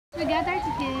We got our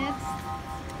tickets.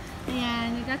 Ayan,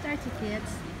 we got our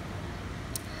tickets.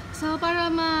 So,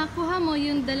 para makuha mo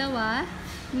yung dalawa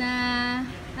na,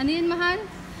 ano yun, mahal?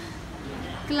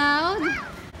 Cloud?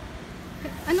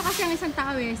 Ano kasi ang isang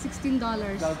tao eh? $16.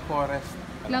 Cloud Forest.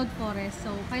 Cloud Forest.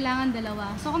 So, kailangan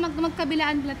dalawa. So, kung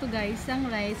magkabilaan pala to guys,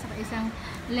 isang right, saka isang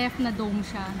left na dome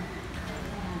siya.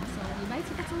 Ayan. So, we buy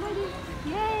tickets already.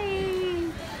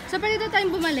 Yay! So, pwede dito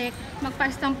tayong bumalik.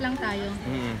 Magpa-stamp lang tayo.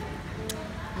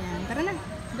 Ayan, tara na.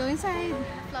 Go inside.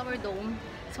 Flower dome.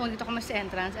 So, dito kami sa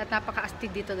entrance at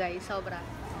napaka-astig dito guys. Sobra.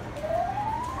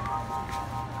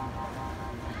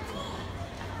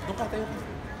 Doon ka tayo.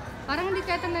 Parang hindi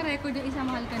kaya na-record yung isa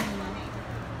mahal kanina.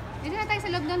 Hindi na tayo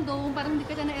sa loob ng dome. Parang hindi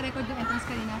kaya na-record yung entrance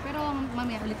kanina. Pero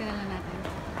mamaya ulitin na lang natin.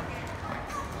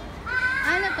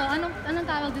 Ano to? Anong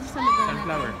tawag dito sa lugar natin?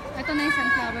 Sunflower. Ito na yung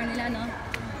sunflower nila, no?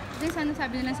 Ito yung sana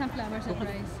sabi nila sunflower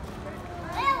surprise.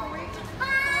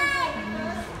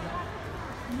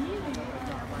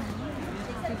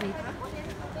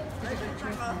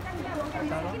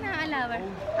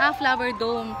 Flower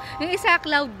dome. Yung isa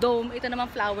cloud dome, ito naman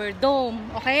flower dome.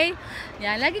 Okay?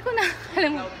 Yan, lagi ko na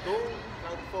alam. Cloud Dome,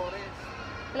 Cloud Forest.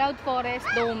 Cloud Forest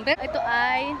Dome. Ito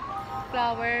ay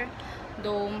flower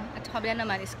dome. At sa kabila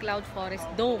naman is Cloud Forest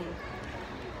Dome.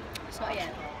 So,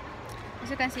 ayan. As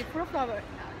you can see, puro flower.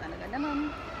 Talaga naman.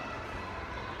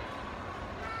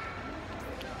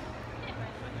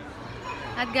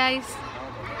 At guys,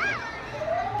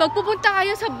 pag pupunta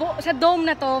kayo sa dome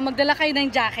na to, magdala kayo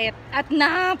ng jacket. At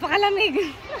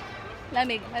napakalamig.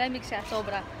 Malamig siya,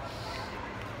 sobra.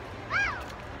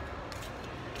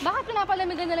 Bakit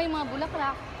pinapalamigan nila yung mga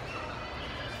bulaklak?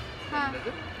 Ha?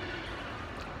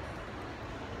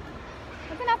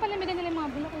 Bakit pinapalamigan nila yung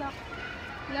mga bulaklak?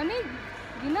 Lamig.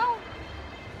 Ginaw.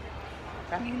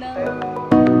 Ginaw.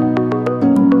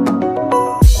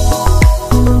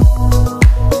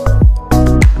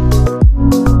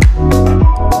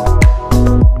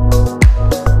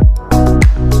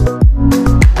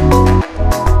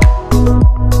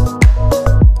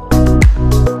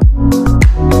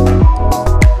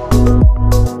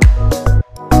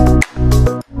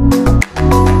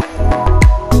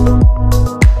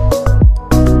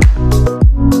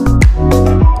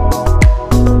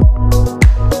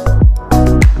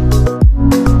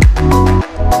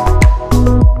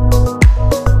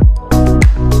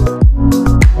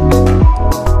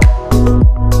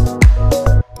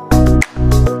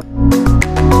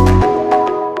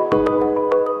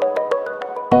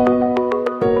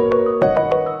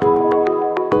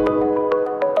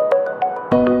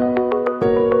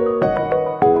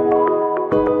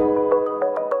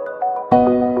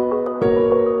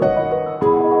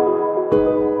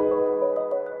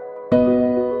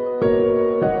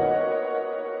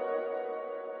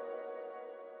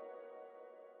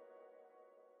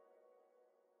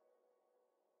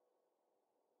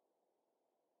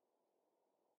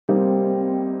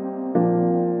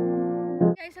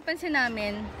 Guys, sa pansin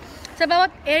namin, sa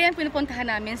bawat area yung pinupuntahan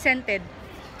namin, scented.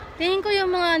 Tingin ko yung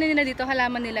mga ano nila dito,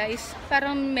 halaman nila is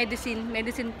parang medicine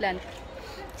plant.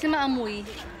 Kasi maamoy.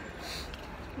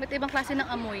 Ba't ibang klase ng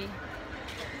amoy?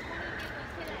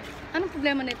 Anong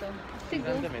problema nito?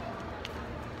 Siguro.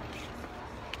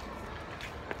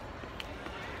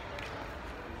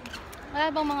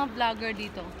 Wala bang mga vlogger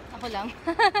dito? Ako lang.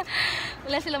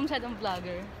 Wala silang masyadong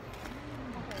vlogger.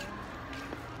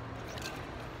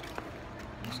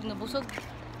 Busog na busog.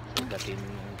 Datin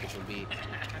yung tutubi.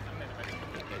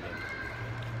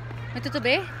 May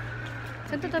tutubi?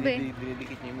 Saan tutubi?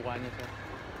 Dinidikit niya yung mukha niya sa...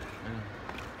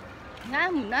 Nga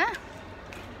muna.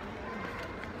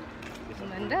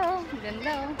 Ganda oh.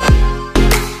 Ganda oh.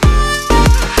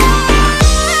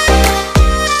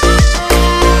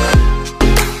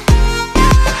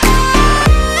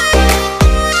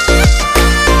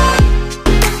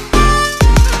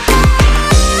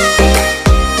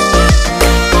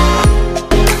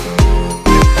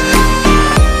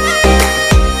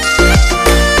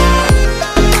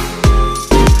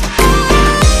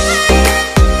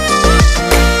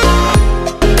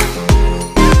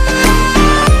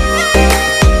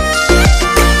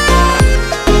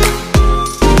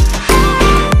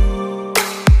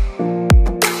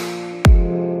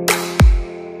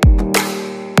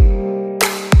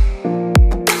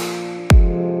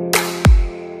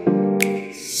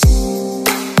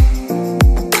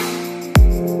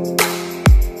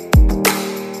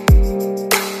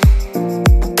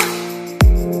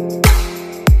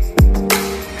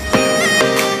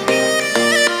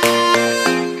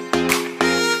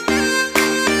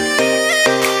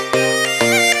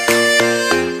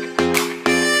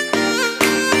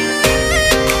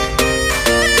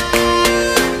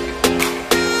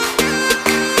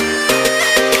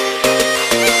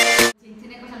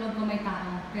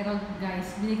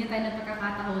 binigyan tayo ng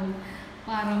pagkakataon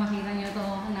para makita nyo to.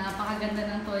 Napakaganda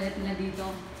ng toilet nila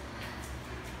dito.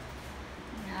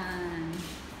 Yan.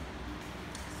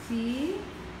 See?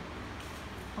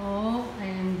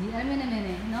 OMG. Alam mo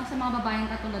naman no? Sa mga babaeng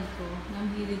katulad ko,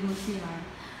 na hilig mo CR.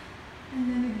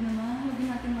 Ang lamig naman. Huwag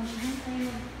natin mag-ugan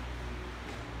tayo.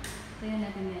 Tayo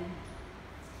natin yan.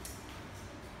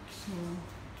 So,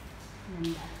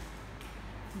 ganda.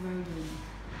 Very good.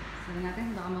 Sabi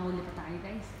natin, baka mahuli pa tayo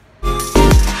guys.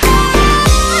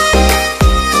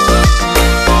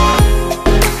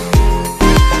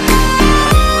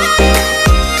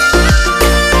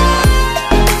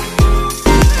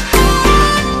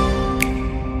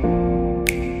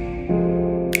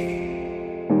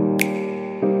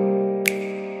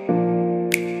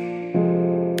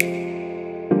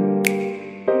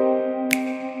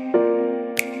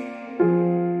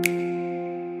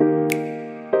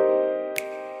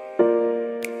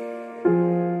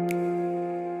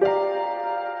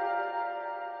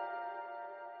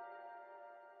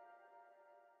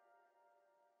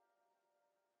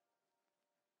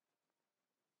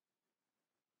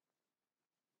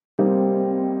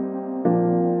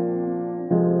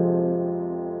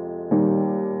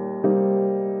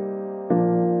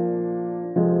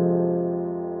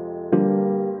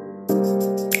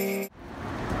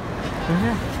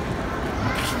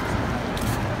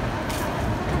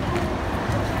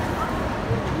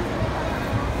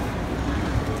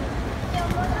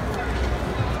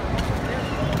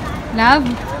 Love?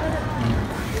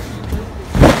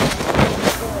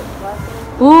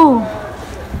 Oh!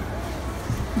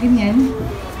 Ganyan?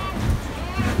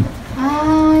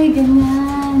 Ay,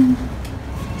 ganyan.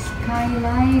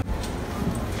 Skylight.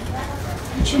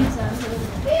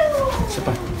 Isa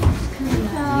pa.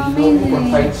 Hilo ko,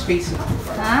 confined space.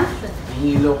 Ha?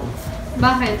 Hilo ko.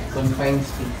 Bakit? Confined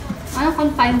space. Ano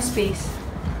confined space?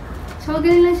 So,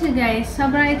 ganyan lang siya guys.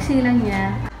 Sobrang iksi lang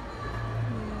niya.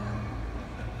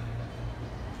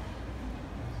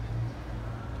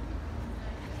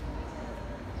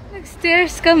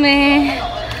 Nag-stairs kami.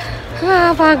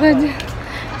 Pagod.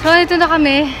 So, ito na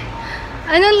kami.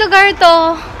 Anong lugar to?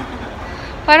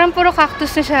 Parang puro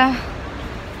cactus na siya.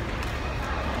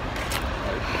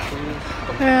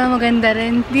 Pero maganda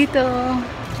rin dito.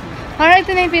 Parang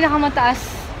ito na yung pinakamataas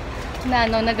na,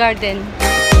 na garden.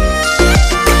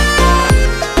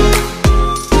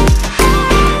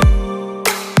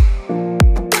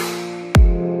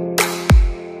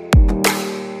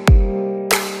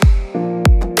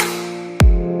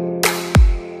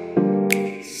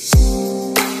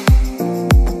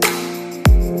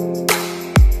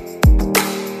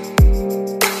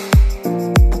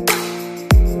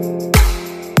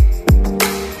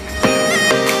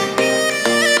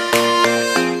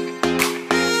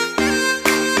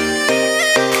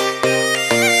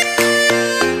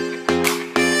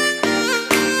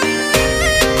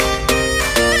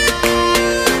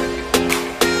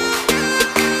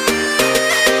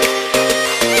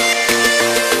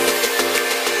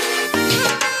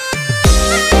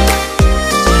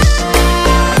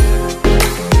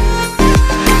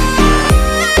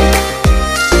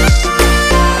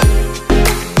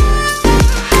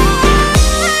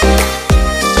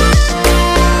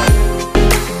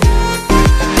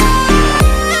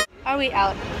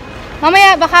 Out.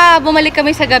 Mamaya baka bumalik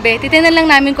kami sa gabi. Titingnan lang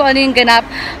namin kung ano yung ganap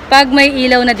pag may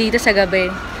ilaw na dito sa gabi.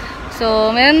 So,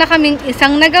 meron na kaming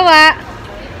isang nagawa.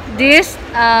 This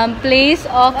place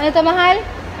of... Ano to, mahal?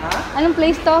 Huh? Anong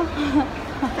place to?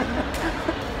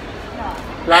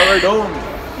 Flower Dome.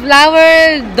 Flower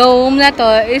Dome na to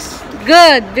is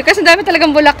good because ang dami talagang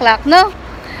bulaklak, no?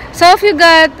 So, if you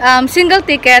got single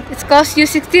ticket, it costs you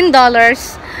 $16.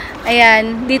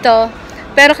 Ayan, dito.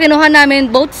 Pero kinuha namin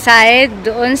both side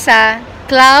doon sa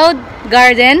Cloud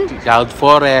Garden. Cloud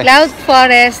Forest. Cloud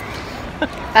Forest.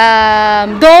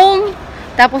 Dome.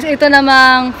 Tapos ito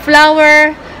namang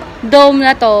Flower Dome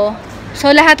na to. So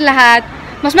lahat-lahat.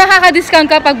 Mas makaka-discount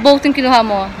ka pag both yung kinuha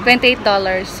mo. $28.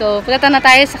 So punta na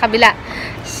tayo sa kabila.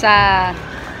 Sa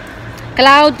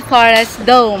Cloud Forest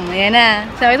Dome. Ayan na.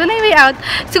 So ito na yung way out.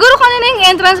 Siguro kanina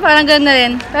yung entrance parang gano'n na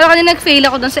rin. Pero kanina nag-fail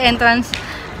ako doon sa entrance.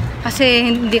 Kasi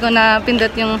hindi ko na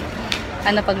pindot yung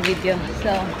pag video.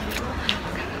 So,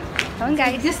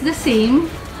 guys. Just the same.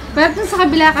 Pero dun sa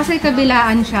kabila kasi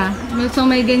kabilaan siya. So,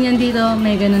 may ganyan dito,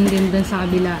 may ganun din dun sa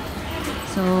kabila.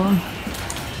 So,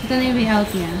 ito na yung way out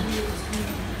niya.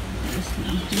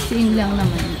 Same lang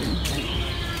naman.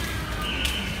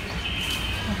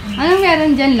 Anong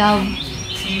meron dyan, love?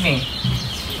 Sine.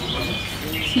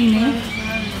 Sine?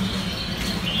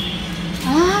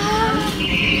 Ah!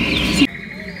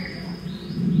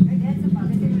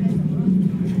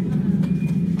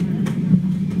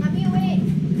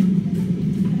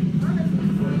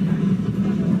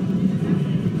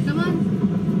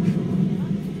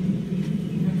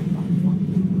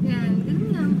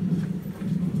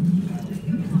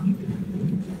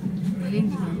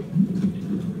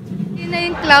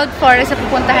 Cloud Forest sa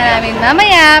pupuntahan namin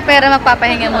mamaya, pero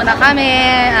magpapahinga muna kami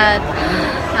at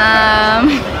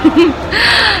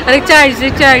recharge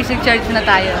na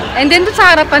tayo. And then doon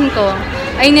sa harapan ko,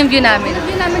 ayun yung view namin. Yung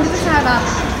view namin dito sa harap,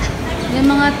 yung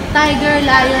mga tiger,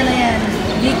 lion na yan.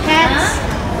 Big cats.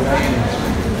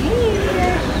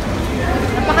 Yeah.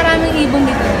 Napakaraming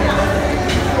ibon dito.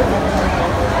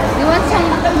 You want some?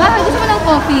 Gusto mo ng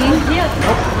coffee? Yeah.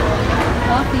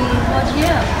 Coffee.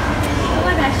 Yeah. Oh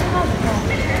my gosh.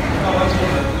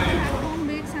 Home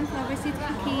baked sunflower seed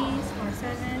cookies for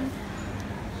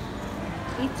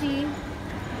 $7.80.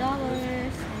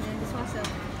 And then this was a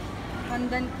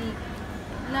pandan cake.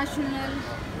 National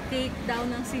cake daw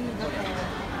ng Singapore.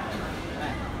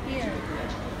 Here. Okay.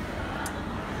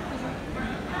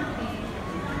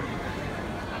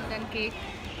 Pandan cake.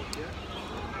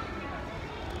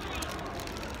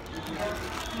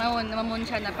 Mamon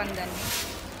siya na pandan.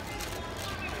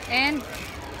 And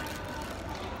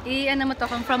ano mo to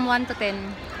kung from 1 to 10?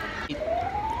 8.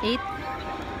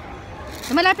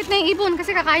 Malapit na yung ibon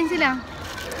kasi kakain sila.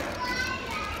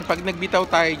 Pag nagbitaw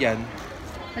tayo dyan,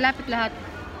 Malapit lahat.